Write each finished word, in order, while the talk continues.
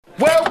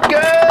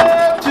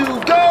Welcome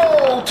to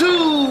Go!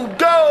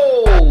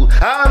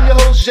 I'm your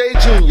host, Jay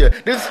Jr.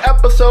 This is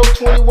episode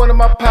 21 of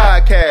my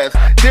podcast.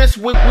 This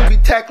week we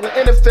be tackling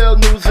NFL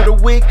news of the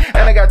week, and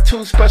I got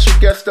two special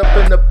guests up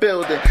in the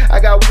building.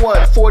 I got one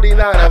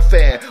 49er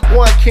fan,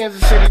 one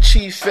Kansas City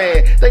Chiefs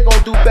fan. They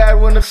gonna do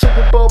battle in the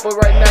Super Bowl, but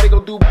right now they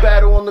gonna do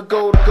battle on the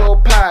Go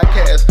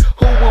podcast.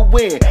 Who will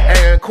win?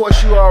 And of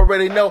course you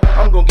already know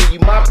I'm gonna give you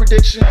my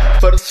prediction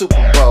for the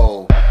Super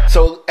Bowl.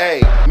 So,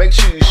 hey, make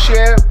sure you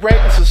share, rate,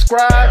 and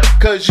subscribe,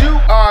 because you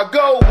are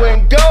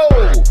going to go!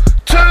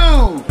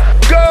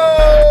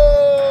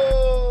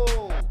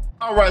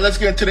 All right, let's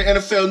get into the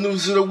NFL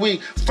news of the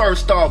week.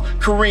 First off,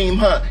 Kareem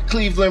Hunt,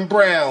 Cleveland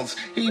Browns.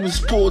 He was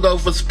pulled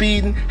over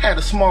speeding, had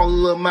a small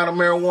little amount of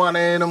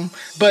marijuana in him,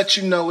 but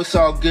you know it's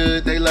all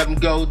good. They let him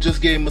go,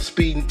 just gave him a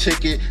speeding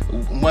ticket.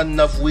 Wasn't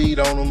enough weed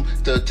on him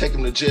to take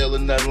him to jail or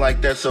nothing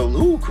like that. So,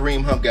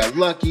 Kareem Hunt got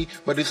lucky,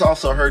 but it's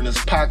also hurting his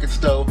pockets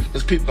though,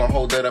 because people gonna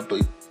hold that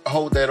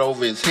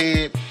over his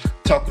head.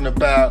 Talking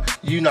about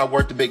you not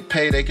worth the big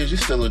payday because you're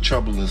still in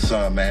trouble in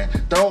some, man.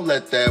 Don't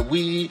let that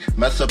weed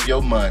mess up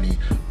your money.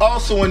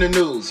 Also in the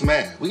news,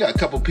 man, we got a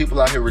couple people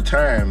out here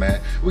retiring,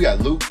 man. We got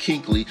Luke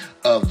Kuechly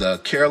of the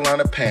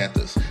Carolina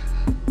Panthers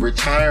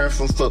retiring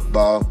from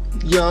football.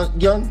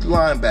 Young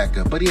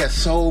linebacker, but he has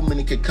so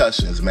many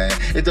concussions, man.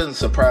 It doesn't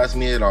surprise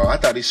me at all. I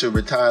thought he should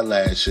retire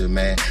last year,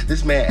 man.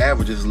 This man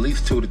averages at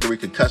least 2 to 3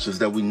 concussions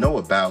that we know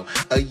about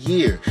a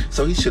year.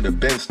 So he should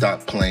have been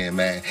stopped playing,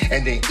 man.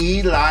 And then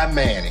Eli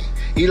Manning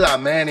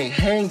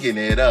hanging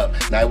it up.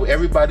 Now,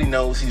 everybody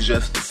knows he's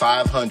just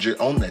 500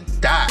 on the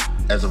dot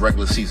as a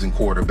regular season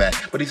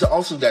quarterback, but he's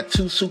also got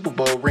 2 Super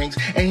Bowl rings,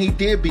 and he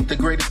did beat the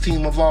greatest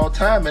team of all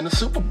time in the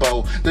Super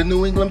Bowl, the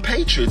New England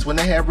Patriots, when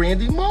they had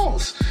Randy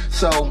Moss.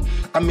 So,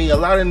 I mean, a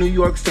lot of New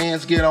York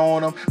fans get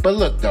on him, but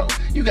look though,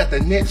 you got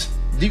the Knicks,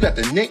 you got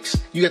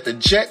the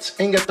Jets,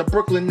 and you got the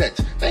Brooklyn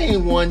Nets. They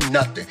ain't won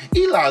nothing.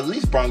 Eli at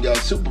least brought y'all a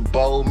Super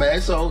Bowl,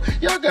 man. So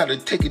y'all gotta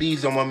take it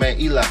easy on my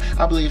man Eli.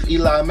 I believe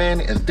Eli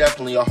Manning is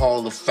definitely a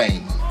Hall of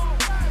Famer.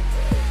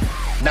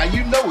 Now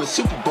you know it's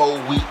Super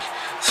Bowl week.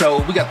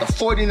 So we got the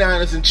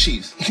 49ers and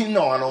Chiefs. You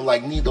know I don't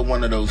like neither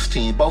one of those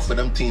teams. Both of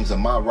them teams are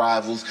my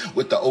rivals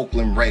with the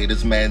Oakland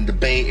Raiders, man. The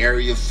Bay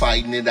Area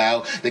fighting it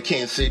out. The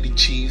Kansas City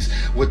Chiefs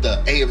with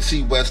the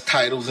AFC West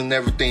titles and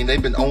everything.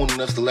 They've been owning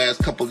us the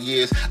last couple of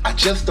years. I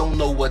just don't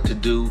know what to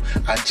do.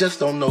 I just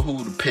don't know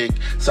who to pick.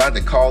 So I had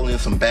to call in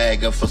some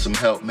bag up for some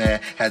help,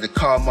 man. Had to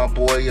call my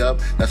boy up.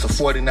 That's a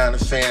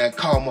 49ers fan.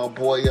 Call my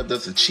boy up.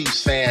 That's a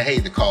Chiefs fan. I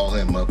hate to call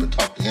him up and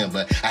talk to him,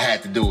 but I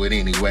had to do it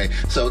anyway.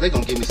 So they're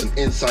going to give me some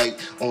insight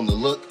on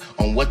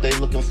what they're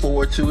looking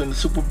forward to in the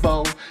Super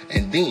Bowl,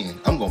 and then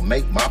I'm gonna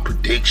make my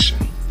prediction.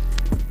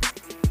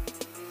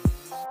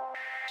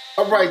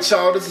 All right,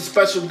 y'all, this is a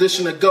special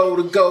edition of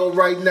Go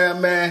right now,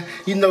 man.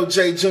 You know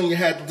Jay Jr.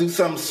 had to do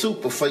something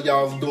super for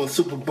y'all during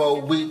Super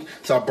Bowl week,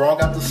 so I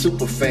brought out the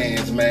super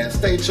fans, man.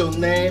 State your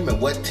name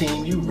and what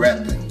team you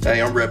repping.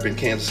 Hey, I'm repping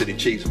Kansas City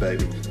Chiefs,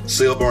 baby.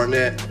 Sil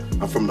Barnett.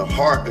 I'm from the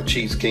heart of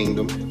Chiefs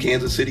Kingdom,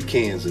 Kansas City,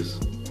 Kansas.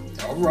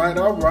 All right.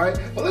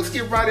 Well, let's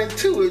get right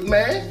into it,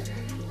 man.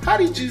 How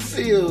did you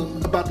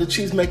feel about the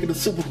Chiefs making the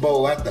Super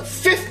Bowl after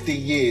 50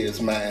 years,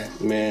 man?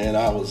 Man,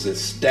 I was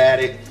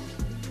ecstatic,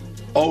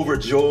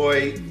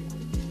 overjoyed,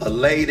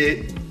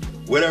 elated,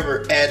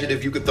 whatever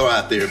adjective you could throw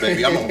out there,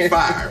 baby. I'm on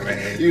fire,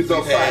 man. You was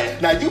on fire.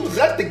 Now, you was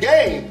at the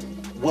game.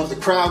 Was the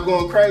crowd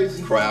going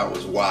crazy? The crowd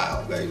was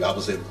wild, baby. I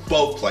was at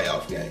both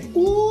playoff games.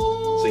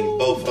 Ooh. Seen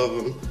both of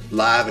them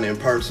live and in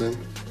person.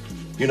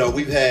 You know,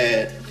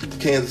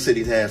 Kansas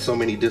City's had so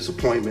many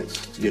disappointments,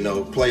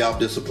 playoff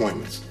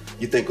disappointments.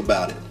 You think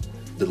about it.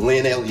 The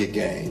Lynn Elliott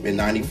game in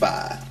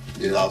 95,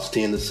 they lost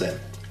 10-7.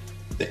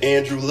 The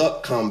Andrew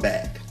Luck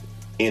comeback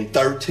in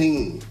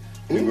 13.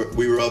 We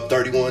were up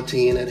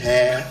 31-10 at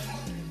half.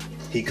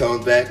 He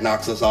comes back,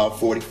 knocks us off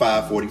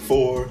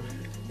 45-44,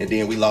 and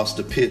then we lost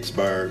to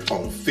Pittsburgh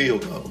on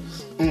field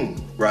goals.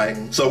 Right?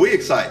 So we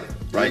excited.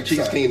 Right,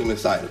 Chiefs Kingdom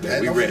excited,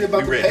 man. Don't forget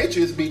about the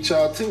Patriots beat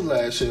y'all too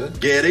last year.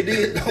 Yeah, they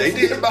did. Don't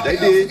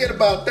forget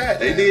about that.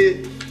 They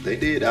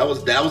did. That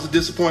was a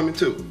disappointment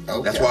too.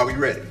 Okay. That's why we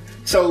ready.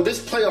 So this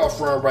playoff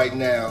run right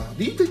now,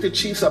 do you think the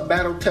Chiefs are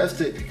battle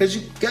tested? Because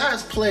you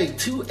guys play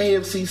 2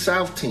 AFC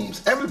South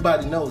teams.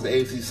 Everybody knows the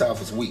AFC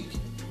South is weak.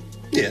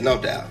 Yeah, no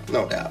doubt.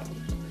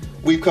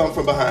 We've come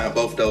from behind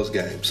both those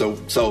games, so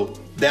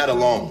that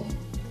alone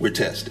we're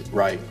tested,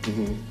 right?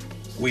 Mm-hmm.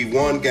 We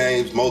won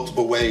games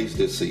multiple ways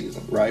this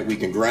season, right? We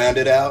can grind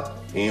it out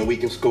and we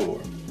can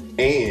score.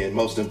 And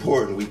most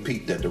important, we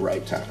peaked at the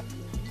right time.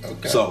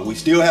 Okay. So we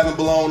still haven't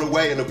blown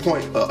away an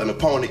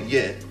opponent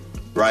yet,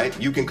 right?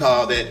 You can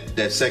call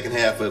that second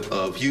half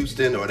of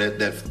Houston or that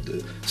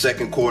the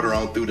second quarter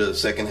on through the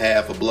second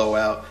half a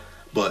blowout.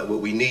 But what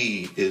we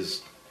need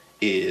is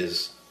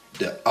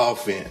the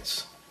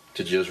offense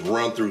to just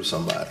run through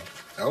somebody.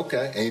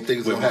 Okay.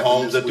 Anything's with going to happen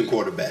Mahomes at the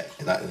quarterback.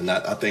 And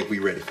I think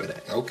we're ready for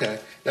that. Okay.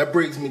 That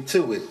brings me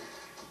to it.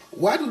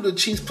 Why do the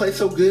Chiefs play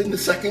so good in the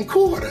second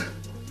quarter?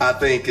 I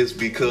think it's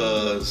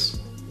because,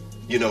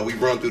 we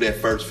run through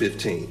that first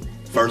 15.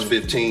 First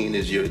 15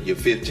 is your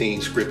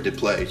 15 scripted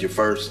plays, your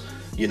first,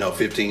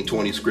 15,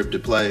 20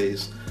 scripted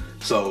plays.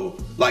 So,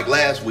 like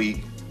last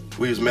week,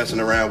 we was messing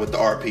around with the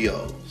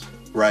RPOs,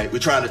 right? We're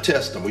trying to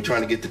test them. We're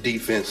trying to get the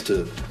defense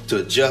to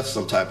adjust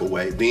some type of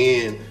way.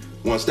 Then,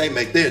 once they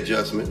make their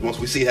adjustment, once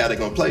we see how they're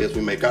going to play us,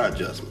 we make our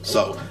adjustment.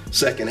 So,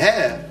 second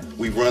half,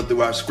 we run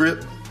through our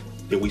script,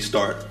 and we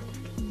start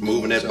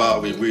moving that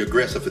ball. We're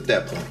aggressive at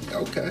that point.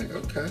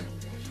 Okay.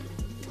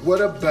 What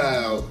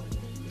about,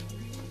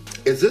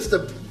 is this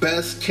the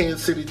best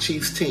Kansas City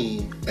Chiefs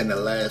team in the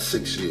last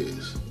 6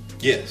 years?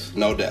 Yes,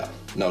 no doubt.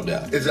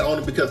 Is it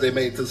only because they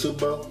made it to the Super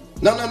Bowl?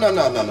 No.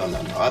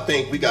 I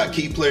think we got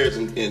key players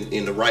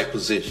in the right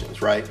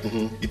positions, right?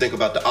 Mm-hmm. You think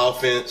about the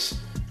offense,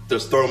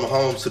 just throw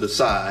Mahomes to the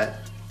side.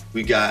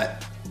 We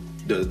got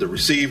the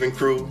receiving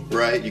crew,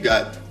 right? You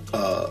got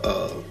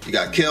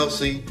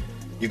Kelsey,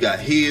 you got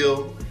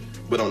Hill,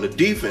 but on the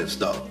defense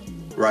though,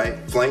 right?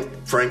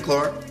 Frank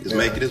Clark is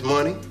making his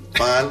money.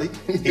 Finally,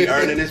 he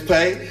earning his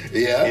pay.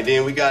 Yeah. And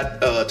then we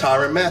got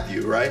Tyrann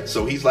Mathieu, right?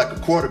 So he's like a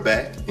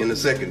quarterback in the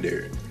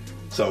secondary.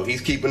 So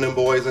he's keeping them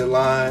boys in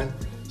line.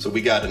 So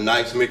we got a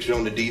nice mixture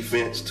on the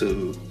defense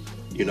to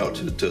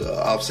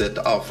offset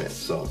the offense.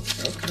 So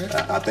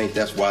I think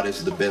that's why this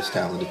is the best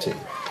talented team.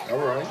 All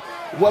right.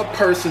 What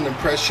person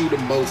impressed you the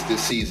most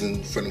this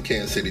season from the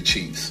Kansas City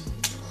Chiefs?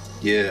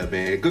 Yeah,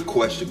 man. Good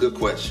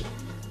question.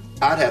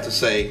 I'd have to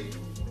say,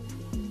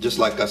 just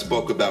like I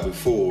spoke about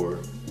before,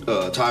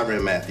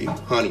 Tyrann Mathieu,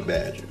 Honey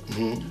Badger,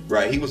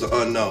 right? He was an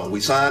unknown. We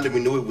signed him. We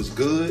knew it was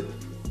good,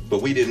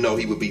 but we didn't know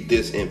he would be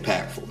this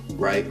impactful,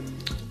 right?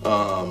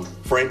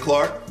 Frank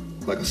Clark,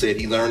 like I said,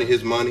 he's earning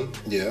his money.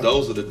 Yeah.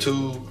 Those are the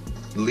two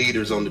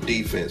leaders on the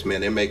defense,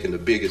 man. They're making the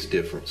biggest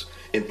difference.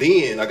 And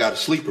then I got a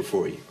sleeper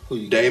for you,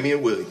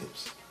 Damian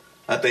Williams.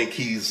 I think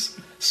he's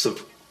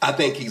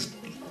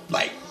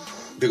like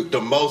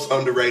the most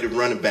underrated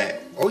running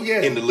back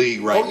in the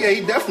league right now. Oh, yeah, he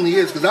definitely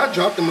is, because I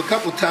dropped him a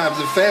couple times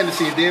in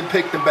fantasy and then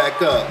picked him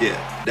back up.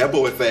 Yeah, that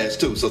boy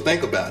fast, too. So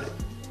think about it.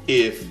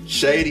 If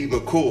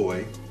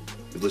LaShawn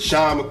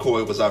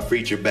McCoy was our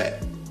featured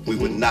back, we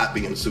would not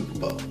be in the Super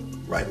Bowl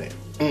right now.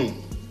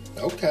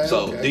 Okay.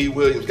 So D.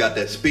 Williams got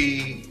that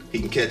speed. He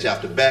can catch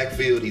out the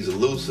backfield. He's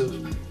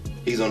elusive.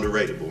 He's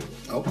underrated, boy.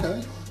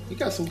 Okay. You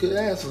got some good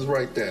answers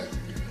right there.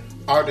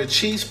 Are the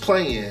Chiefs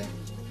playing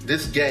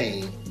this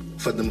game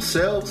for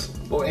themselves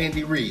or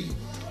Andy Reid?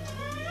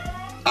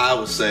 I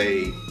would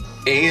say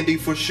Andy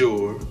for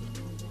sure,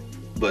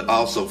 but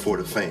also for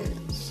the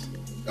fans.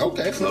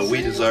 Okay. So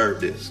we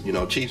deserve this.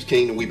 Chiefs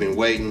Kingdom, we've been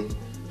waiting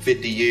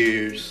 50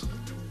 years.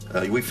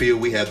 We feel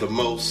we have the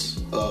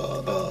most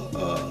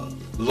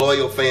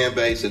loyal fan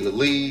base in the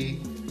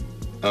league.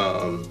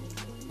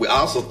 We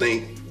also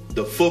think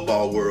the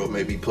football world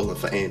may be pulling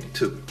for Andy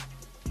too.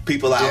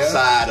 People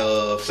outside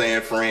of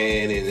San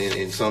Fran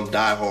and some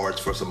diehards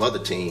for some other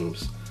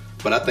teams.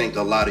 But I think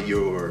a lot of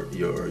your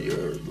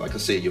like I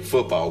said, your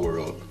football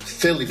world,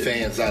 Philly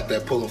fans out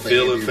there pulling for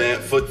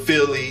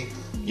Philly,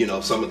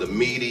 some of the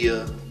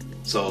media.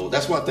 So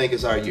that's why I think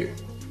it's our year.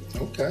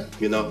 Okay.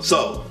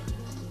 So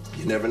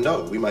you never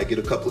know. We might get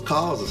a couple of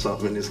calls or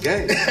something in this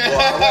game.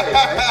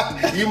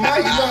 Right? You might.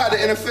 You know how the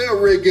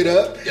NFL rig it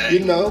up.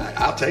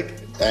 I'll take it.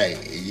 Hey,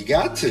 you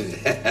got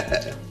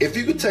to. If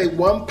you could take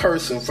one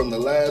person from the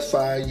last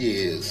 5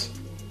 years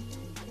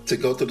to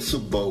go to the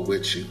Super Bowl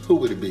with you, who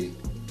would it be?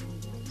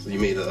 So you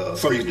mean a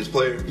previous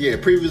player? Yeah,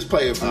 previous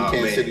player from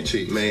Kansas City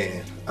Chiefs.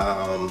 Man,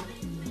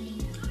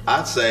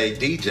 I'd say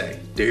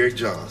Derrick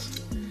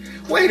Johnson.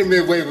 Wait a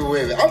minute.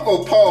 I'm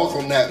going to pause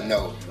on that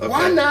note. Okay.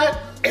 Why not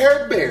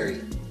Eric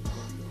Berry?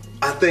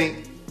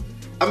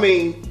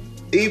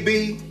 EB,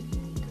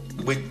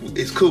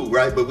 it's cool,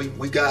 right? But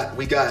we got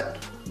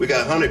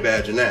Honey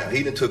Badger now.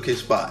 He done took his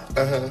spot,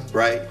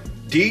 right?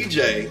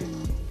 DJ,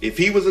 if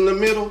he was in the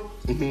middle,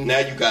 now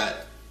you got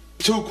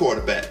two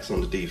quarterbacks on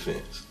the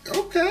defense.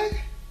 Okay.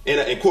 And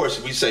of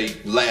course, we say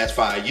last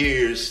 5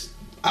 years,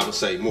 I would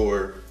say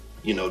more,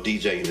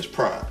 DJ in his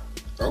prime.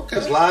 Okay.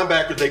 Because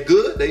linebackers, they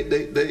good.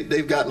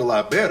 They've gotten a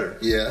lot better.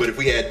 Yeah. But if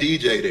we had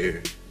DJ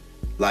there,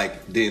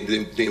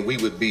 then we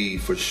would be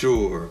for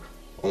sure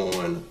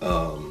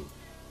on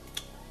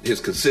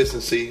his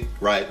consistency,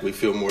 right? We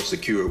feel more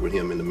secure with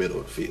him in the middle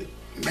of the field.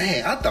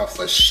 Man, I thought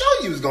for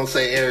sure you was gonna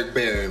say Eric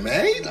Berry,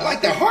 man. He's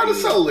like the heart and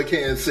soul of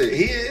Kansas City.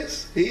 He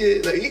is.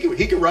 Like,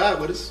 he can ride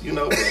with us, if you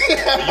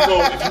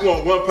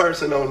want one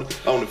person on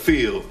the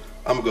field,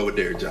 I'm gonna go with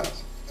Derrick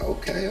Johnson.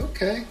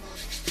 Okay.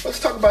 Let's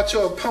talk about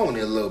your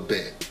opponent a little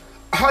bit.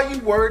 How are you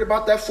worried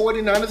about that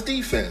 49ers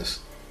defense?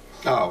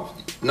 Oh,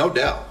 no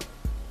doubt.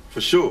 For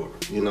sure.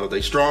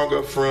 They strong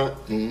up front.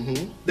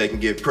 Mm-hmm. They can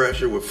get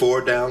pressure with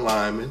 4 down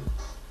linemen.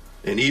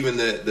 And even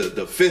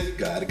the fifth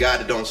guy, the guy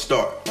that don't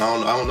start, I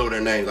don't know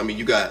their names. I mean,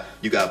 you got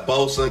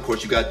Bosa, of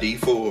course you got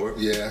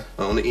D4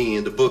 on the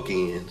end, the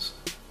bookends.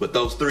 But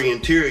those 3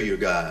 interior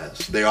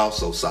guys, they're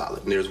also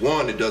solid. And there's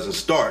one that doesn't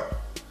start,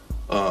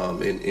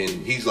 and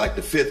he's like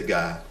the 5th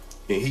guy,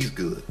 and he's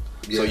good.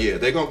 So yeah,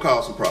 they're gonna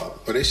cause some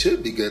problems. But they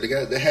should be good.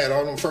 They had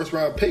all them first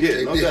round picks.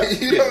 Yeah, no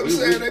doubt. You know what I'm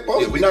saying? They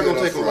both. We're not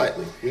gonna take them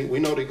lightly. We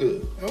know they're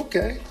good.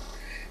 Okay.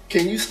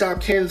 Can you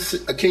stop Can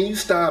you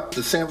stop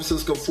the San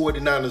Francisco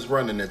 49ers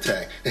running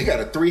attack? They got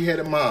a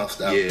 3-headed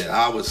monster.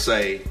 I would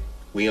say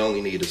we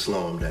only need to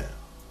slow them down.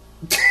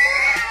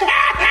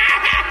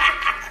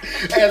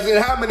 As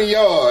in how many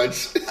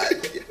yards?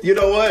 You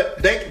know what?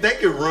 They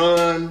can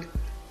run.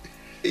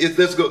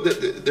 Let's go.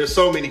 There's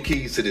so many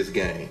keys to this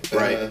game,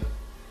 right?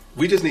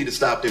 We just need to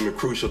stop them at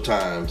crucial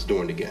times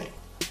during the game,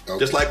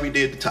 just like we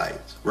did the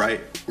Titans,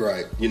 right?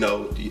 Right. You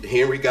know,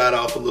 Henry got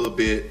off a little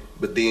bit,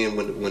 but then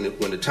when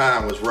the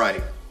time was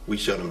right, we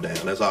shut him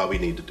down. That's all we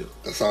need to do.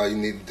 That's all you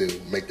need to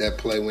do. Make that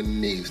play when it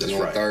needs. That's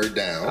on right. Third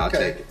down. I'll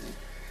take it.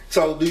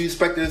 So, do you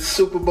expect the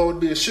Super Bowl to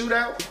be a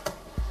shootout?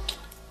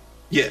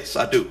 Yes,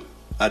 I do.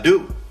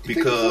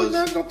 Because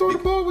they're not gonna throw the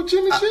ball with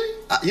Jimmy G.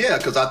 Yeah,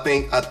 because I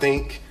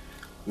think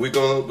we're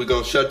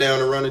gonna shut down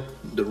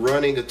the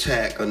running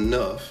attack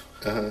enough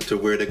to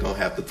where they're gonna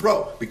have to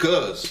throw,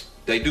 because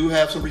they do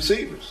have some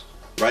receivers,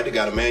 right? They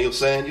got Emmanuel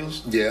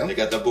Samuels. Yeah. They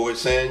got that boy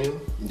Samuel.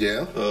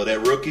 Yeah.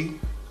 That rookie,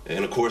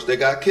 and of course they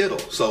got Kittle.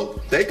 So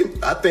they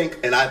can. I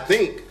think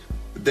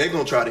they're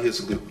gonna try to hit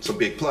some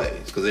big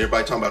plays, because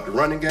everybody talking about the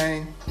running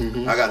game.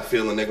 Mm-hmm. I got a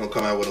feeling they're gonna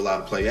come out with a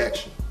lot of play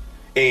action,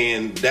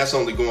 and that's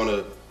only going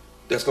to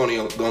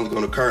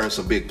occur in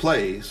some big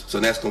plays. So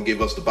that's going to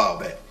give us the ball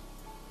back,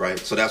 right?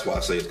 So that's why I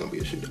say it's going to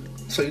be a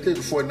shootout. So you think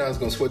the 49ers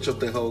going to switch up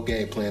their whole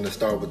game plan and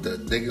start with they're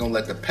going to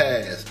let the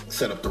pass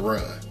set up the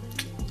run?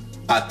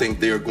 I think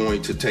they're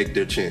going to take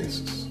their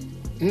chances.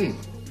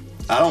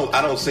 I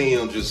don't see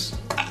them just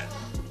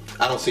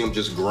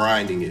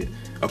grinding it.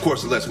 Of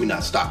course, unless we're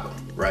not stopping,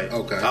 right?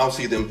 Okay. I don't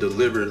see them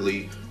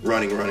deliberately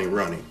running.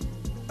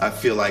 I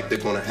feel like they're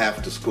going to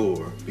have to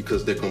score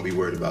because they're going to be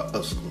worried about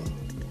us scoring.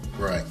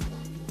 Right.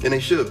 And they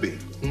should be.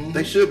 Mm-hmm.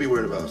 They should be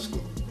worried about us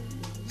scoring.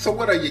 So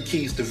what are your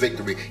keys to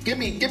victory? Give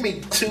me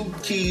 2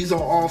 keys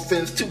on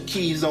offense, 2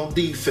 keys on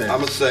defense. I'm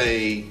going to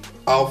say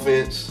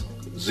offense,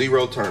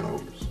 0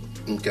 turnovers.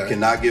 Okay.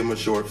 Cannot give them a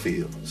short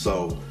field.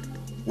 So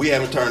we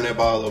haven't turned that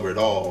ball over at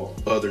all,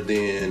 other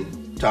than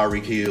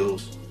Tyreek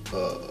Hill's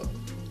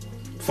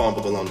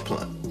fumble on the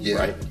punt. Yeah.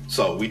 Right?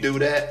 So we do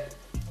that,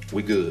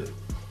 we good.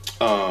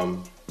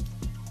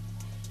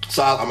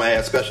 Solid. I'm going to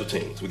add special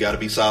teams. We got to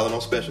be solid on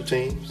special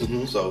teams.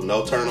 Mm-hmm. So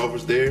no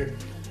turnovers there.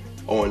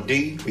 On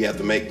D, we have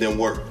to make them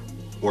work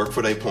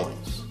for their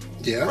points.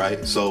 Yeah.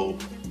 Right? So,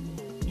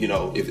 you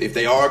know, if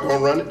they are going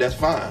to run it, that's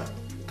fine.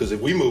 Because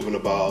if we moving the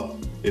ball,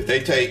 if they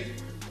take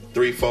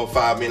 3, 4,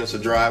 5 minutes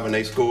of drive and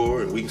they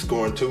score, and we can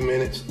score in 2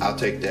 minutes, I'll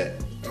take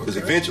that. Because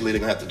eventually they're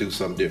going to have to do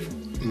something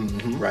different.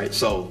 Mm-hmm. Right?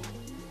 So,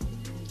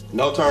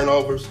 no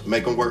turnovers,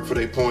 make them work for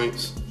their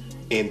points,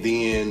 and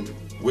then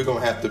we're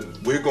going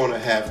to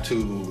have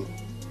to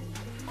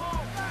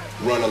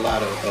run a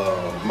lot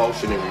of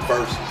motion and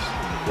reverses,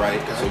 right?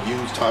 Okay. So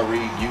use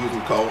Tyreek, use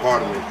Mecole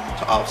Hardman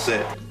to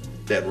offset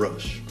that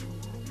rush,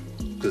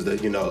 because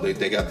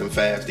they got them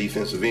fast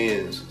defensive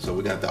ends, so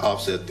we're going to have to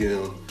offset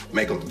them,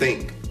 make them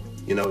think.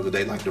 You know, that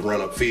they like to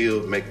run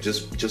upfield,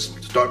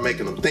 just start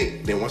making them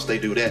think. Then once they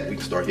do that, we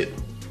can start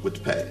hitting with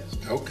the pass.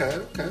 Okay.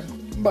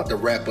 I'm about to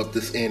wrap up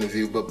this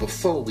interview, but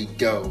before we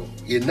go,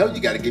 you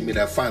got to give me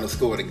that final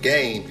score of the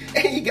game,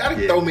 and you got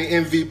to throw me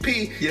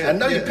MVP. Yeah, I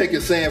know you're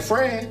picking San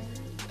Fran.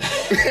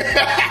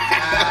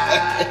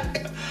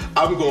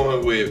 I'm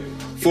going with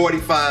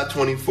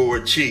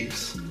 45-24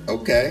 Chiefs.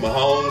 Okay.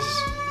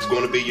 Mahomes is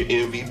going to be your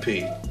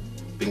MVP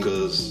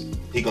because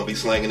he's going to be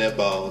slinging that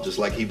ball just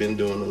like he's been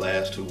doing the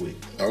last 2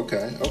 weeks.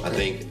 Okay. I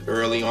think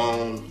early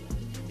on,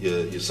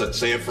 your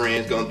San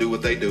Fran's going to do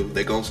what they do.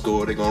 They're going to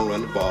score. They're going to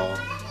run the ball.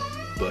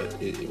 But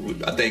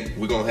I think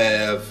we're going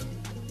to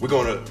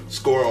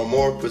score on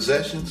more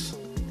possessions,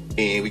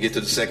 and we get to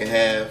the second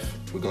half,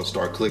 we're going to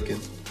start clicking.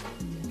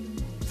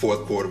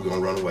 Fourth quarter, we're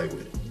going to run away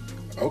with it.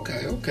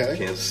 Okay.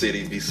 Kansas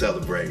City be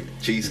celebrating.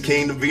 Chiefs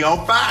Kingdom be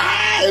on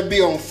fire. It'd be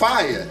on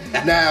fire.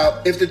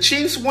 Now, if the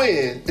Chiefs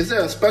win, is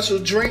there a special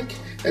drink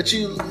that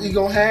you going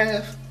to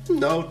have?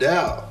 No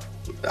doubt.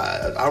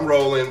 I'm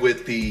rolling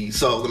with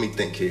so let me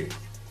think here.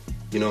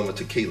 You know I'm a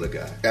tequila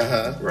guy.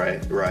 Uh-huh.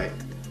 Right.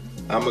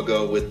 I'm going to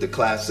go with the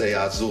Clase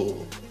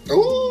Azul.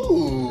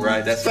 Ooh.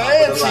 Right, that's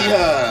fancy,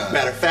 huh?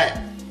 Matter of fact,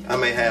 I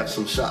may have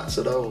some shots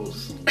of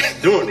those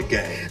during the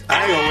game.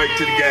 I ain't going to wait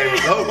till the game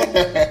is over.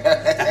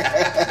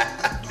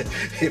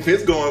 If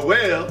it's going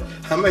well,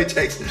 I may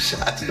take some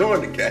shots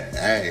during the game.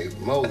 Hey,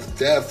 most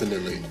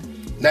definitely.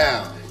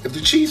 Now, if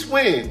the Chiefs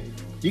win,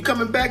 you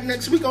coming back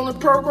next week on the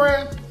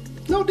program?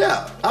 No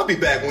doubt. I'll be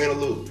back, win or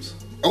lose.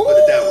 Oh, put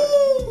it that way.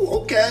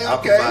 Okay. I'll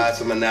provide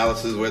some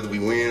analysis, whether we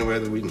win or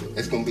whether we lose.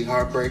 It's going to be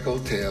Heartbreak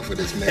Hotel for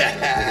this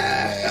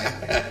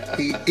man.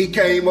 He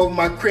came over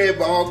my crib,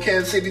 all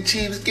Kansas City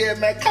Chiefs gear,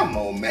 man. Come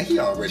on, man. He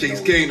already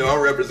Chiefs Kingdom, I'm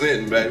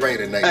representing, baby.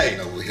 Raider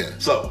Nation over here.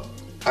 So,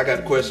 I got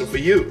a question for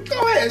you.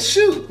 Go ahead,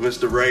 shoot.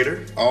 Mr.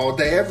 Raider. All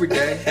day, every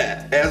day.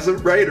 As a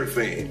Raider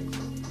fan,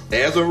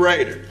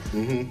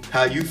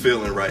 how you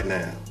feeling right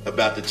now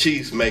about the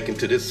Chiefs making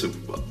to this Super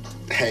Bowl?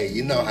 Hey,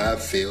 you know how I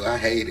feel. I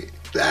hate it.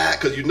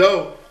 Because you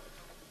know,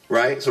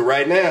 right? So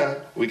right now,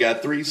 we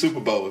got 3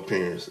 Super Bowl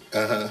appearances.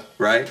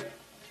 Right?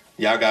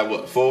 Y'all got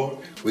what, 4?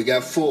 We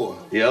got 4.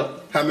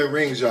 Yep. How many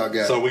rings y'all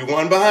got? So we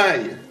one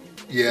behind you.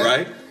 Yeah.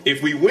 Right?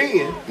 If we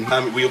win,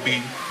 we'll be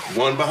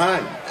one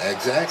behind you.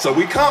 Exactly. So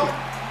we coming.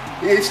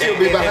 Yeah, he still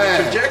be behind.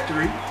 And the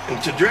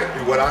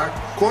trajectory with our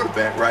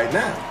quarterback right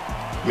now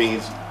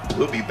means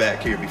we'll be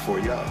back here before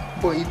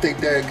y'all. Boy, you think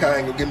Derek Carr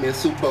ain't gonna give me a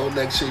Super Bowl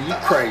next year? You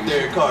crazy.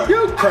 Derek Carr.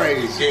 You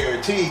crazy.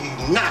 Guarantee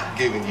he's not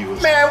giving you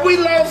a Man, we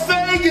Las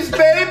Vegas,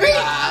 baby.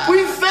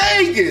 We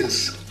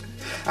Vegas.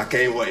 I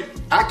can't wait.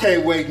 I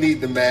can't wait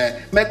neither,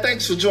 man. Man,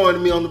 thanks for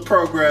joining me on the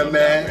program,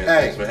 man. Hey,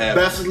 thanks for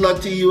having best of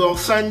luck to you on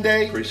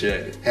Sunday.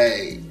 Appreciate it.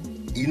 Hey,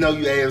 you know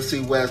you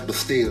AFC West, but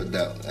still,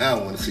 though, I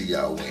don't want to see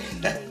y'all win.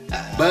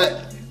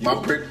 But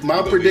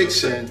my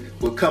prediction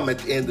will come at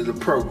the end of the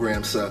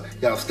program, so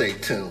y'all stay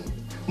tuned.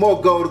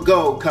 More Goal to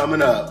Goal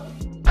coming up.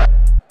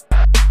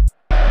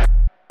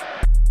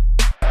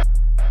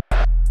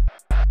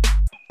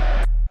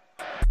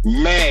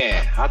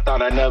 Man, I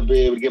thought I'd never be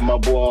able to get my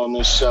boy on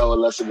this show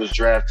unless it was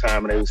draft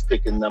time and they was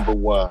picking number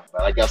 1.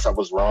 But I guess I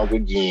was wrong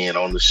again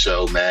on the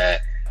show, man.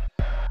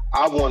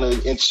 I want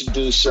to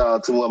introduce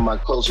y'all to one of my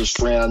closest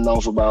friends I've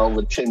known for about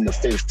over 10 to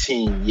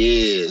 15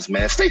 years,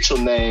 man. State your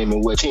name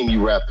and what team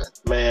you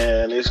repping.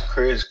 Man, it's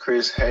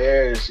Chris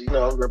Harris. You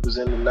know, I'm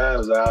representing the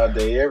Niners all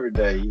day, every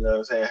day. You know what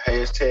I'm saying?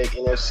 Hashtag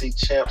NFC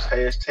champs.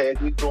 Hashtag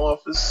we going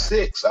for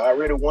 6. I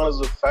already won us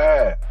a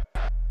 5.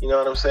 You know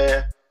what I'm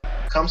saying?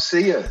 Come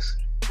see us.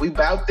 We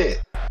bout that.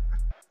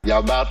 Y'all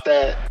about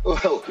that?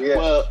 Well, yeah.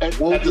 Well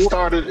at the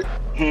start of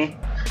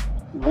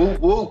Whoop,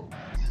 whoop.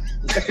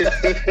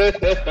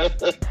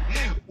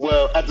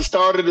 Well, at the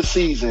start of the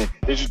season,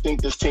 did you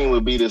think this team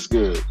would be this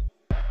good?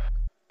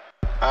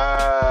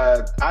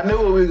 I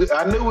knew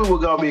we were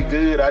gonna be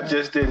good. I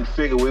just didn't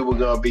figure we were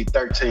gonna be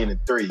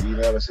 13-3. You know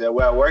what I'm saying?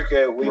 Where I work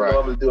at, we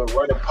normally do a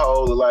running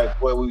poll of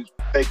like what we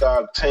think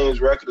our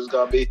team's record is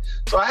gonna be.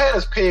 So I had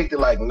us pegged at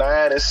like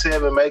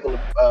 9-7, making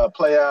the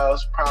playoffs,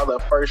 probably a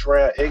first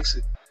round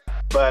exit.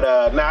 But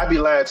I'd be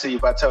lying to you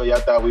if I told you I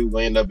thought we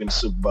would end up in the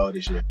Super Bowl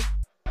this year.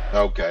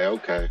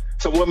 Okay.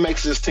 So what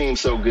makes this team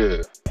so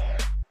good?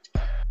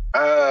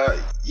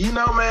 You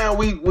know, man,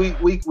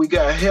 we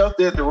got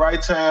healthy at the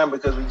right time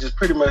because we just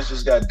pretty much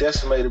just got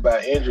decimated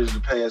by injuries the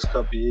past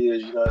couple of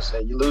years. You know what I'm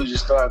saying? You lose your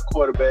starting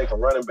quarterback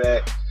and running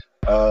back,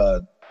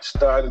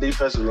 starting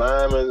defensive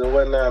linemen and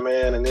whatnot,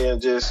 man. And then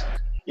just,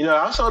 you know,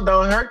 also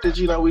don't hurt that,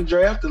 you know, we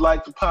drafted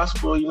like the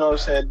possible, you know what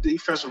I'm saying,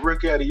 defensive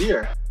rookie of the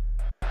year.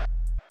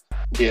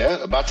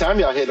 Yeah, about time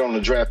y'all hit on the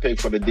draft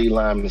pick for the D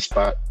lineman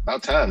spot.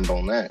 About time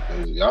on that.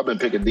 Y'all been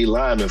picking D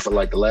linemen for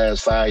like the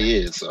last 5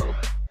 years, so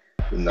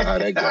you know how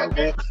that goes.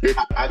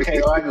 I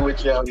can't argue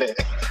with you on that.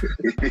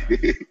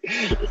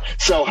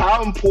 So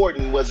how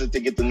important was it to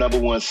get the number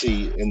 1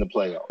 seed in the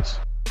playoffs?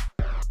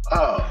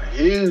 Oh,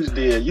 huge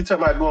deal. You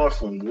talking about going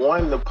from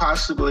 1 to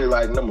possibly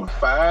like number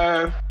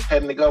 5,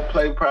 having to go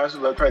play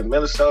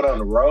Minnesota on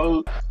the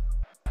road.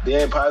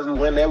 Then possibly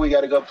win that, we got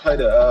to go play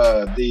the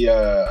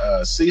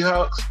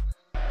Seahawks.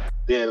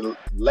 Then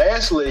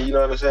lastly, you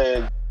know what I'm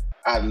saying,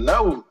 I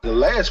know the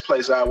last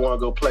place I want to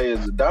go play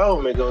is the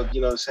Dome and go,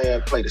 you know what I'm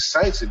saying, play the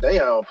Saints if they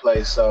don't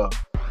play. So,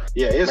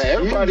 yeah, it's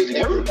everybody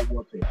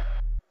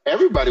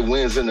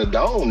wins in the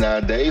Dome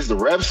nowadays. The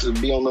refs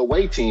would be on the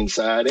away team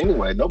side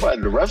anyway. The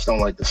refs don't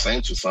like the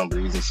Saints for some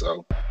reason,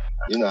 so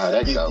you know how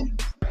that goes.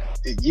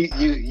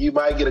 You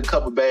might get a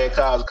couple bad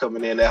calls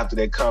coming in after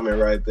that comment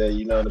right there.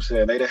 You know what I'm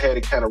saying? They'd have had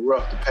it kind of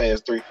rough the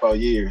past 3-4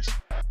 years.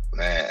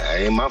 Man,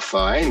 it ain't my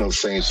fault. I ain't no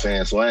Saints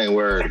fan, so I ain't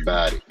worried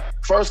about it.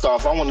 First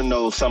off, I want to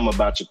know something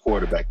about your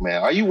quarterback,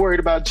 man. Are you worried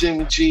about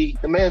Jimmy G?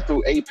 The man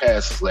threw 8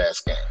 passes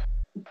last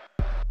game.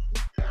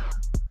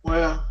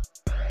 Well,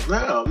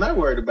 no, I'm not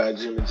worried about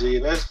Jimmy G.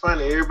 And that's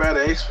funny.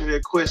 Everybody asks me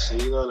that question.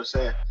 You know what I'm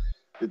saying?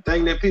 The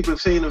thing that people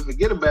seem to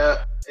forget about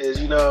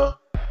is, you know,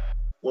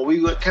 when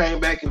we came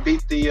back and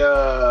beat the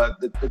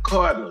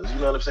Cardinals, you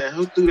know what I'm saying?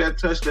 Who threw that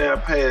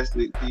touchdown pass,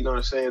 you know what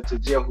I'm saying, to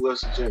Jeff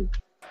Wilson Jr.?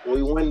 When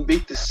we went and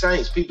beat the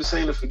Saints, people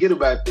seem to forget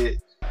about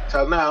that.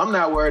 So now I'm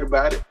not worried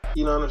about it.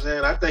 You know what I'm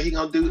saying? I think he's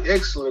gonna do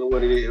excellent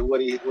what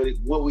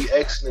we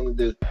asked him to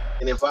do.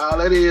 And if all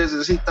that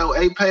is he throw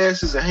 8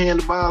 passes and hand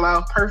the ball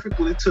out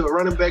perfectly to a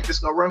running back that's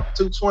gonna run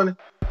for 220,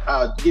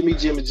 give me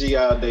Jimmy G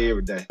all day,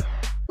 every day.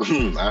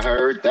 I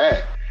heard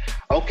that.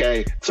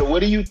 Okay, so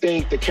what do you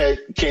think the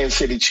Kansas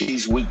City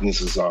Chiefs'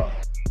 weaknesses are?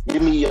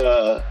 Give me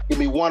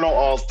one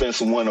on offense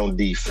and one on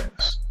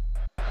defense.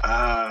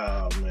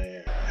 Oh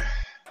man,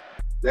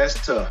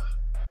 that's tough.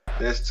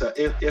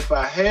 If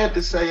I had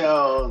to say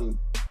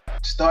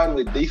starting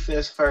with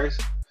defense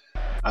first,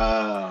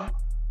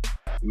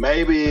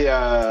 maybe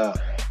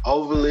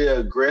overly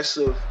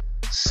aggressive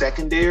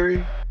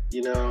secondary.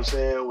 You know what I'm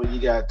saying? When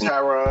you got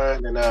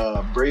Tyron and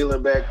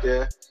Breeland back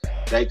there,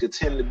 they could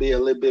tend to be a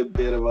little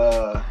bit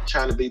of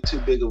trying to be too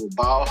big of a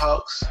ball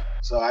hawks.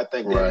 So I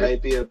think that may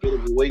be a bit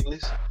of a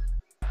weakness.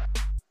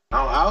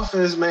 On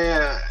offense,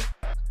 man,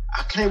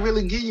 I can't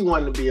really give you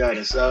one, to be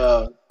honest.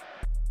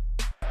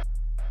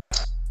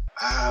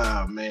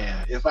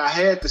 Man, if I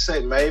had to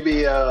say,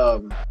 maybe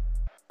the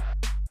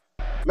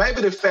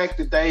fact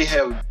that they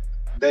have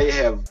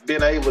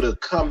been able to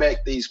come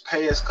back these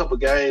past couple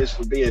games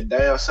from being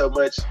down so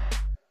much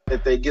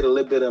that they get a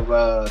little bit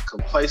of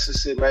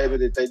complacency, maybe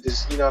that they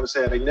just, you know what I'm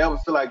saying, they never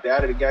feel like they're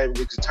out of the game,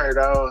 you can turn it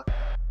on.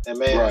 And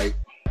man, Right.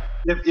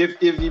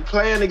 if you're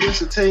playing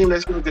against a team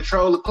that's going to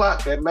control the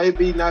clock, that may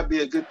not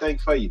be a good thing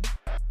for you.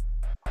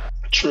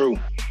 True.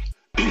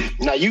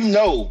 Now,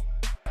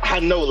 I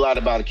know a lot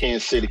about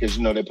Kansas City because,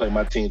 they play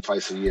my team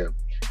twice a year.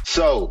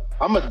 So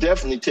I'm going to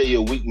definitely tell you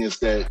a weakness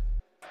that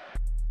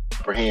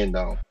upper hand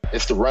on.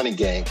 It's the running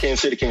game.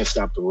 Kansas City can't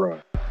stop the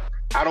run.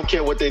 I don't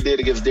care what they did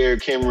against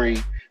Derrick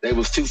Henry. They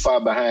was too far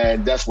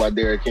behind. That's why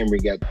Derrick Henry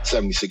got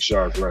 76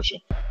 yards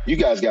rushing. You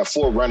guys got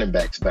 4 running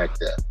backs back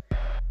there.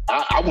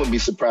 I wouldn't be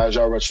surprised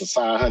y'all rush for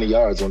 500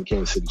 yards on the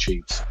Kansas City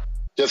Chiefs,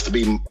 just to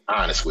be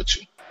honest with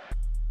you.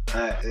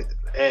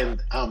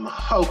 And I'm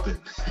hoping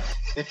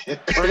that's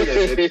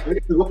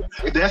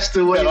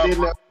the way it ended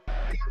up.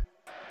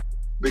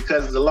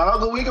 Because the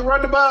longer we can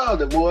run the ball,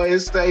 the more it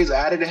stays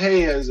out of the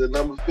hands of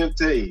number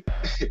 15.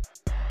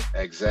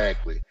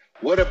 Exactly.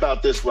 What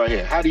about this right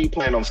here? How do you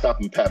plan on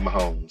stopping Pat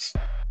Mahomes?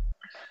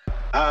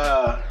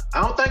 I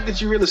don't think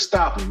that you really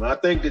stop him. I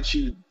think that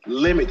you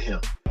limit him.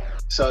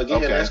 So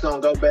again, that's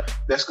gonna go back.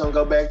 That's gonna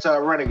go back to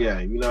our running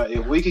game.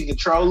 If we can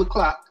control the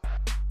clock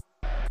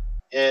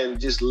and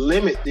just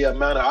limit the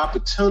amount of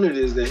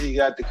opportunities that he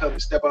got to come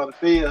and step on the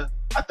field,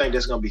 I think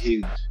that's gonna be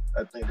huge.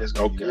 I think that's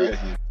gonna be real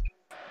huge.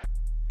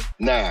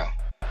 Now,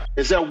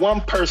 is there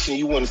one person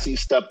you want to see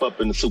step up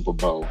in the Super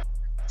Bowl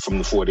from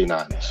the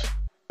 49ers?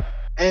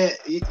 And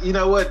you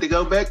know what? To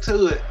go back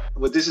to it,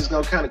 but this is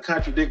gonna kind of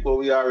contradict what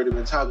we already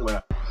been talking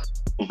about.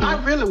 Mm-hmm.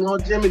 I really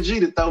want Jimmy G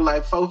to throw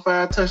like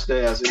 4-5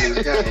 touchdowns in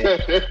this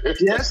game,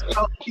 just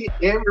so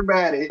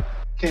everybody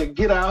can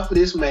get off of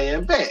this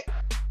man back.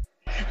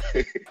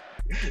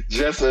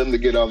 Just for him to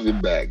get off his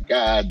back.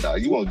 God,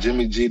 dog, you want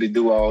Jimmy G to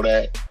do all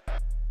that?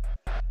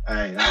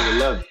 Hey, I would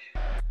love it.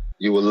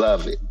 You will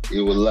love it.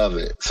 You will love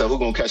it. So who's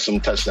gonna catch some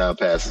touchdown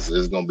passes?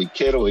 Is it gonna be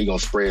Kittle or he gonna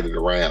spread it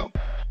around?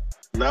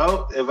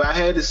 No, if I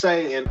had to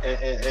say, and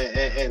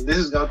this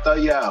is gonna throw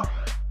you out,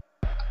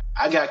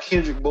 I got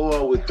Kendrick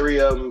Bourne with 3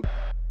 of them.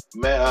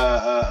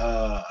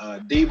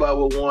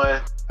 Debo with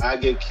 1. I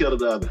get Kittle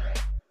the other.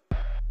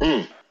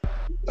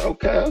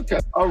 Okay.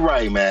 All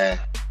right, man.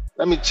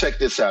 Let me check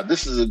this out.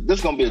 This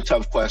is gonna be a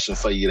tough question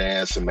for you to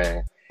answer,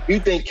 man. You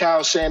think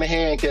Kyle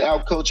Shanahan can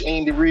outcoach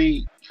Andy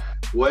Reid?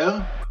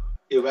 Well,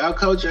 if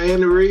outcoach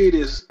Andy Reid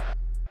is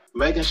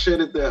making sure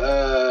that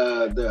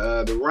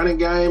the running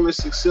game is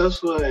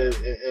successful and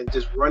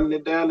just running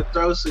it down the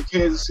throats of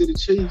Kansas City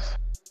Chiefs,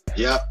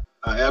 yeah,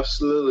 I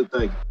absolutely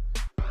think it.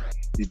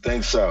 You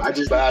think so? I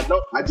just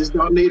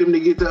don't need him to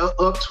get up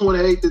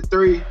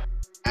 28-3,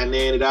 and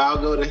then it all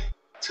go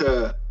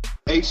to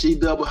HE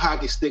double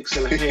hockey sticks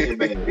in a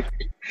handbag.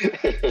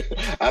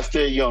 I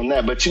feel you on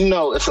that, but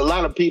it's a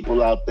lot of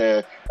people out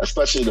there,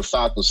 especially the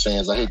Falcons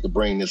fans. I hate to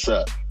bring this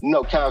up.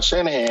 Kyle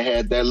Shanahan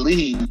had that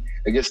lead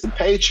against the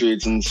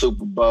Patriots in the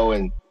Super Bowl,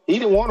 and he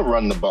didn't want to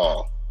run the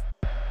ball.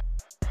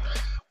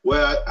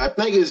 Well, I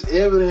think it's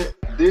evident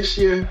this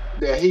year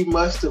that he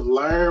must have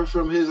learned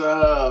from his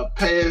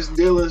past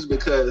dealings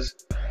because,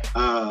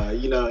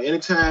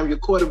 anytime your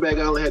quarterback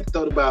only had to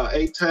throw the ball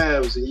 8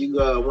 times and you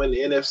win the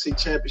NFC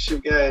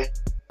Championship game,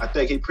 I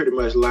think he pretty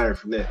much learned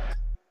from that.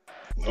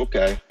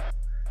 Okay.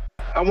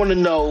 I want to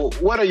know,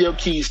 what are your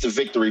keys to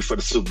victory for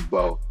the Super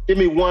Bowl? Give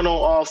me 1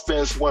 on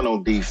offense, 1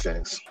 on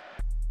defense.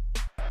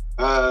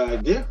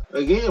 Again,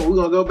 we're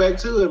going to go back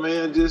to it,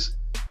 man. Just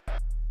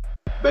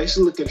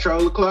basically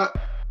control the clock.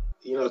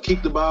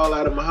 Keep the ball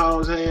out of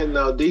Mahomes' hand.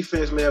 No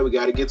defense, man. We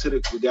got to get to the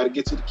QB. Got to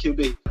get to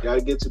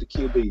the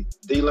QB.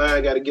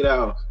 D-line got to get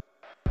out.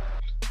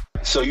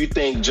 So you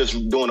think just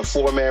doing a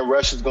 4-man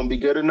rush is going to be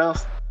good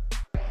enough?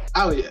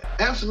 Oh yeah,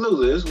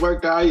 absolutely. It's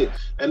worked out here.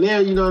 And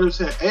then you know what I'm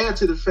saying. Add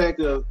to the fact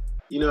of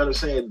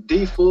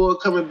D Ford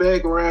coming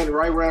back around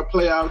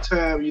playoff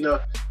time.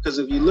 Because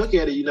if you look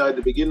at it, at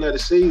the beginning of the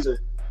season,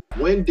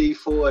 when D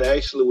Ford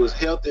actually was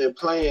healthy and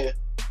playing,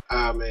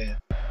 man,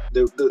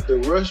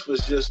 the rush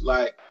was just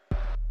like.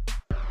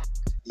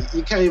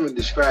 You can't even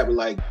describe it.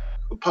 Like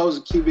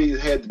opposing QBs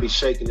had to be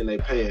shaking in their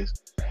pants,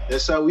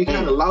 and so we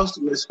kind of lost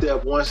a little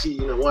step once he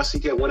went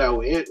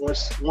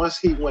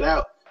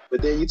out.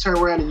 But then you turn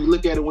around and you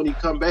look at it when he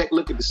come back.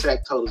 Look at the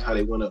sack totals, how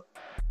they went up.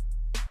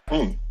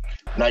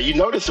 Now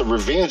it's a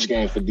revenge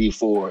game for D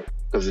Ford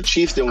because the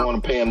Chiefs didn't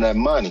want to pay him that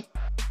money.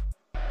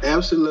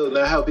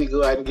 Absolutely. I hope he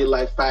go out and get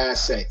like 5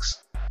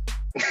 sacks.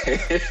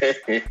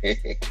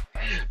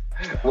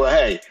 Well,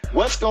 hey,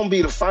 what's gonna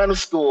be the final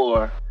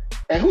score?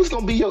 And who's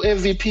going to be your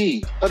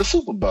MVP of the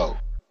Super Bowl?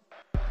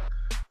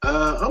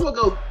 I'm going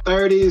to go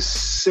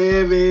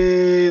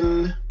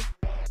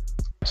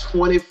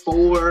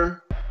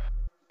 37-24.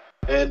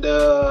 And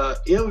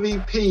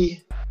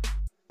MVP,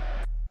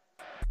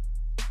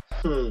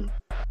 I'm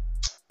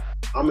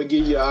going to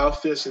give you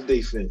offense and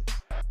defense.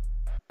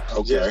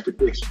 Okay. Just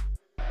prediction.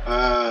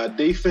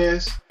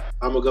 Defense,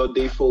 I'm going to go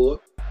D Ford.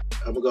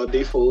 I'm gonna go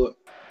D Ford.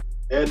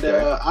 And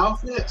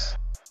offense,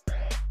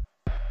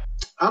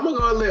 I'm gonna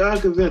go a little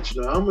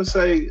unconventional. I'm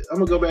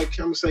gonna go back.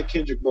 I'm gonna say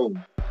Kendrick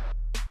Bourne.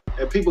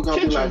 And people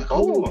gonna be like,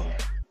 who?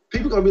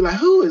 People gonna be like,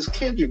 who is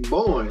Kendrick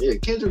Bourne? Yeah,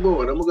 Kendrick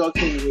Bourne. I'm gonna go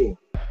Kendrick Bourne.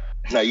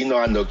 Now,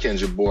 I know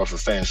Kendrick Bourne for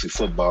fantasy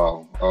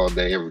football all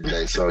day, every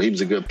day. So he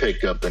was a good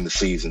pickup in the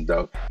season,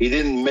 though. He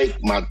didn't make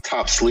my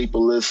top sleeper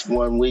list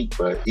one week,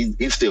 but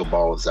he still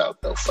balls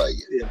out, though, for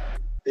you.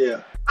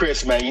 Yeah.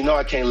 Chris, man,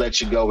 I can't let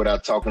you go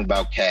without talking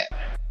about Cap.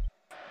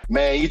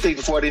 Man, you think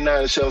the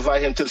 49ers should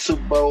invite him to the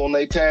Super Bowl on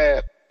their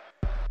tab?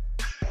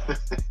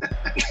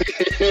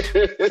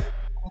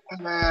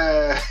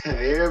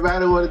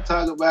 Everybody want to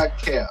talk about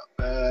Cap.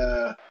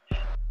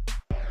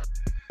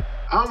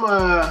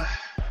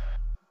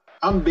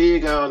 I'm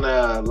big on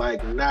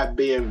like not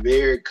being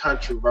very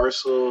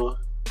controversial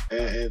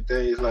and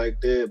things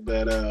like that,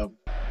 but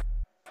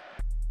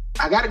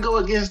I got to go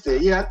against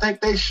it. Yeah, I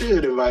think they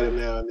should invite him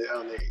now on the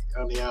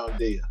own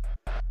deal.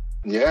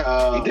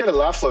 Yeah, he did a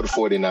lot for the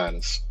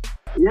 49ers.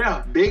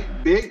 Yeah,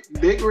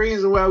 big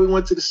reason why we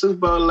went to the Super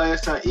Bowl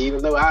last time.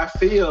 Even though I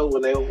feel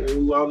when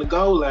we were on the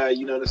goal line,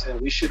 you know what I'm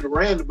saying, we should have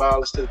ran the ball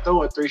instead of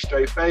throwing 3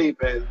 straight fade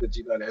passes. But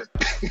that's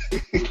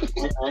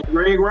I'm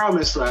Greg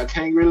Roman, so I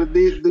can't really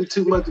do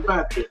too much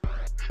about that.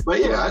 But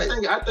yeah, right.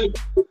 I think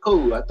it's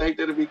cool. I think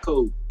that'll be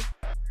cool.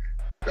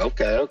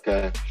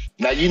 Okay.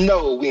 Now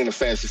we in a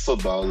fantasy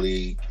football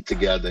league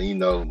together.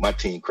 My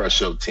team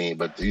crush your team,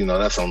 but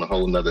that's on a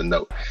whole nother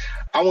note.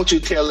 I want you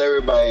to tell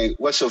everybody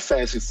what's your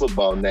fantasy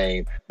football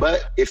name.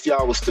 But if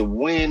y'all was to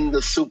win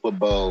the Super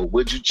Bowl,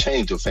 would you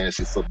change your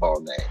fantasy football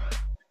name?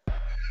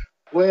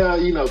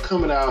 Well,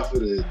 coming off of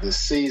the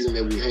season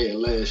that we had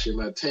last year,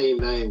 my team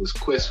name was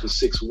Quest for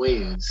 6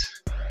 Wins,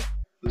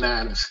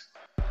 Niners.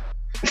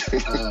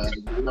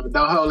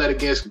 Don't hold that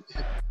against me.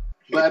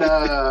 But,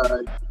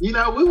 we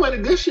won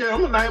it this year. I'm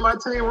going to name my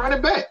team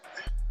Running Back.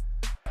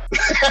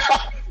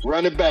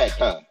 Running Back,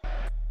 huh?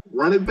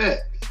 Running Back.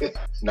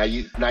 Now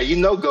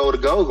Go to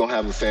Go gonna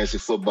have a fantasy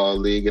football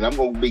league, and I'm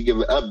gonna be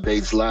giving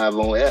updates live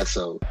on air.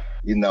 So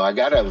I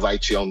gotta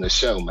invite you on the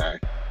show, man.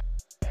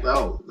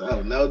 No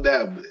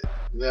doubt.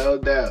 We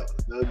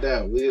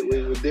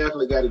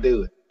definitely got to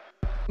do it.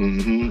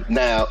 Mm-hmm.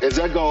 Now,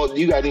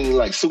 you got any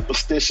like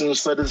superstitions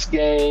for this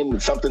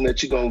game? Something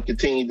that you're gonna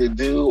continue to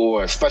do,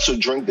 or a special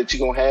drink that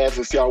you're gonna have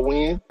if y'all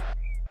win?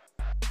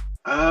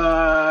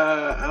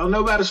 I don't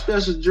know about a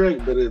special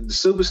drink, but the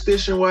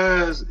superstition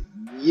wise,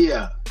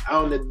 yeah.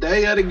 On the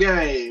day of the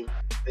game,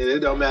 and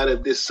it don't matter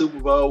if this Super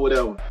Bowl or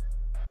whatever,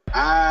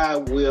 I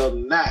will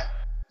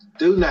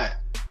do not,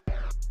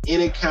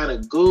 any kind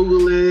of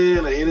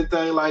Googling or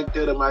anything like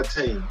that of my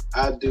team.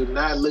 I do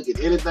not look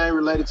at anything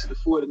related to the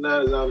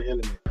 49ers on the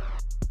internet.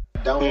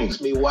 Don't ask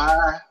me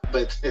why,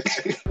 but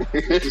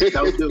just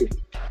don't do it.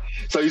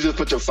 So you just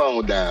put your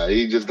phone down.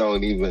 You just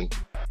don't even,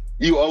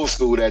 you old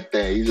school that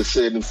thing. You just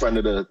sit in front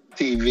of the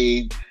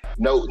TV.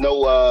 No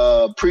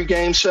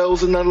pregame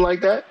shows or nothing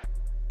like that?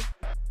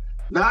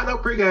 Nah, no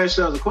pregame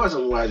shows. Of course,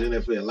 I'm watching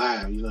NFL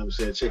live. You know what I'm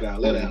saying? Check out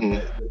that out.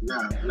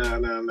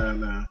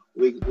 No.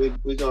 We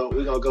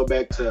gonna go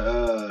back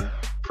to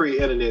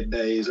pre-internet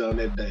days on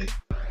that day.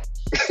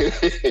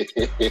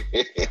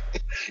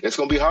 It's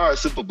gonna be hard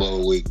Super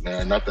Bowl week,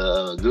 man. Not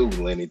to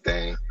Google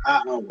anything.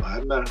 I know.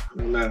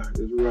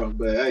 It's rough,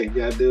 but hey, you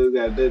gotta do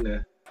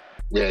that.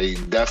 Yeah,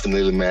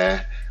 definitely,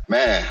 man.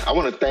 Man, I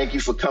want to thank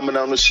you for coming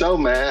on the show,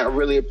 man. I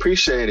really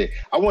appreciate it.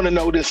 I want to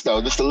know this though.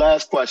 This is the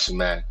last question,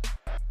 man.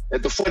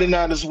 If the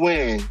 49ers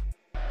win,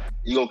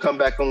 you going to come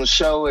back on the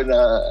show and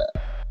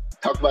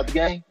talk about the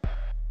game?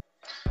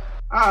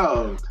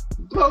 Oh,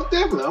 most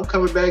definitely. I'm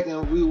coming back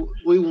and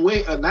we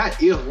win, or not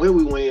if, when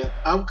we win.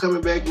 I'm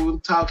coming back and we're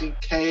talking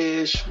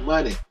cash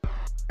money.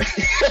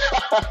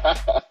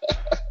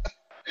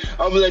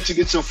 I'm going to let you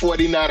get your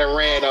 49er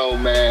rant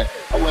on, man.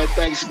 I want to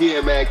thanks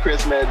again, man,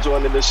 Chris, man,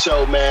 joining the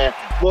show, man.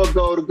 More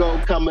Goal to Go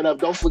coming up.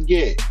 Don't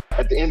forget,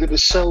 at the end of the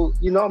show,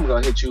 I'm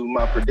going to hit you with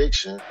my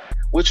prediction.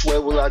 Which way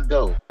will I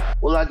go?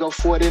 Will I go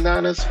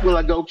 49ers? Will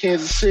I go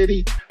Kansas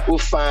City? We'll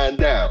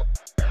find out.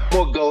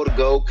 More Goal to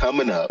Go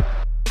coming up.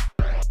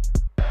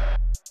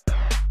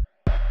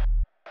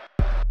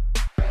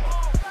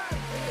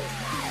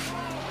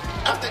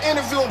 After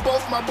interviewing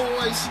both my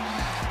boys,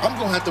 I'm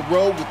going to have to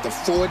roll with the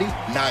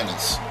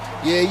 49ers.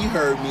 Yeah, you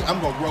heard me.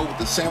 I'm going to roll with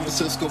the San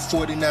Francisco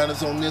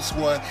 49ers on this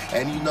one.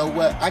 And you know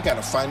what? I got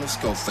a final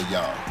score for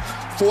y'all.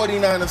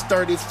 49ers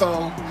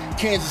 34,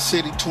 Kansas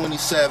City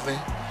 27.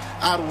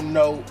 I don't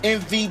know.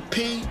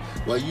 MVP?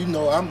 Well,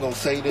 I'm going to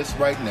say this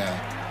right now.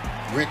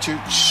 Richard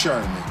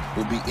Sherman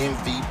will be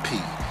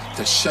MVP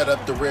to shut up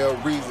Darrelle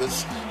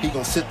Revis. He's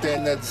going to sit there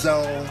in that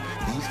zone,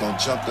 and he's going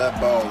to jump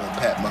that ball on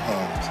Pat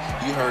Mahomes.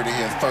 You heard it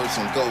here first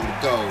on Goal to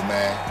Go,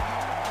 man.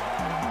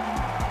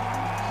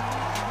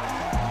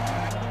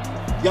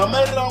 Y'all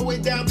made it all the way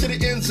down to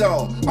the end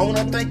zone. I want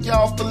to thank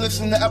y'all for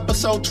listening to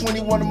episode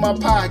 21 of my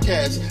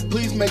podcast.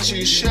 Please make sure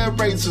you share,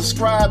 rate, and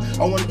subscribe.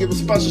 I want to give a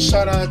special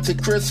shout out to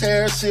Chris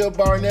Harris, Seal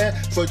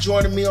Barnett for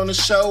joining me on the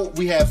show.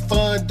 We had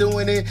fun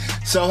doing it.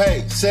 So,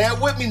 hey, say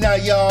it with me now,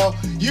 y'all.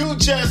 You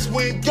just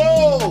went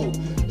go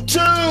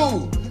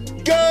to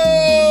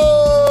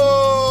go.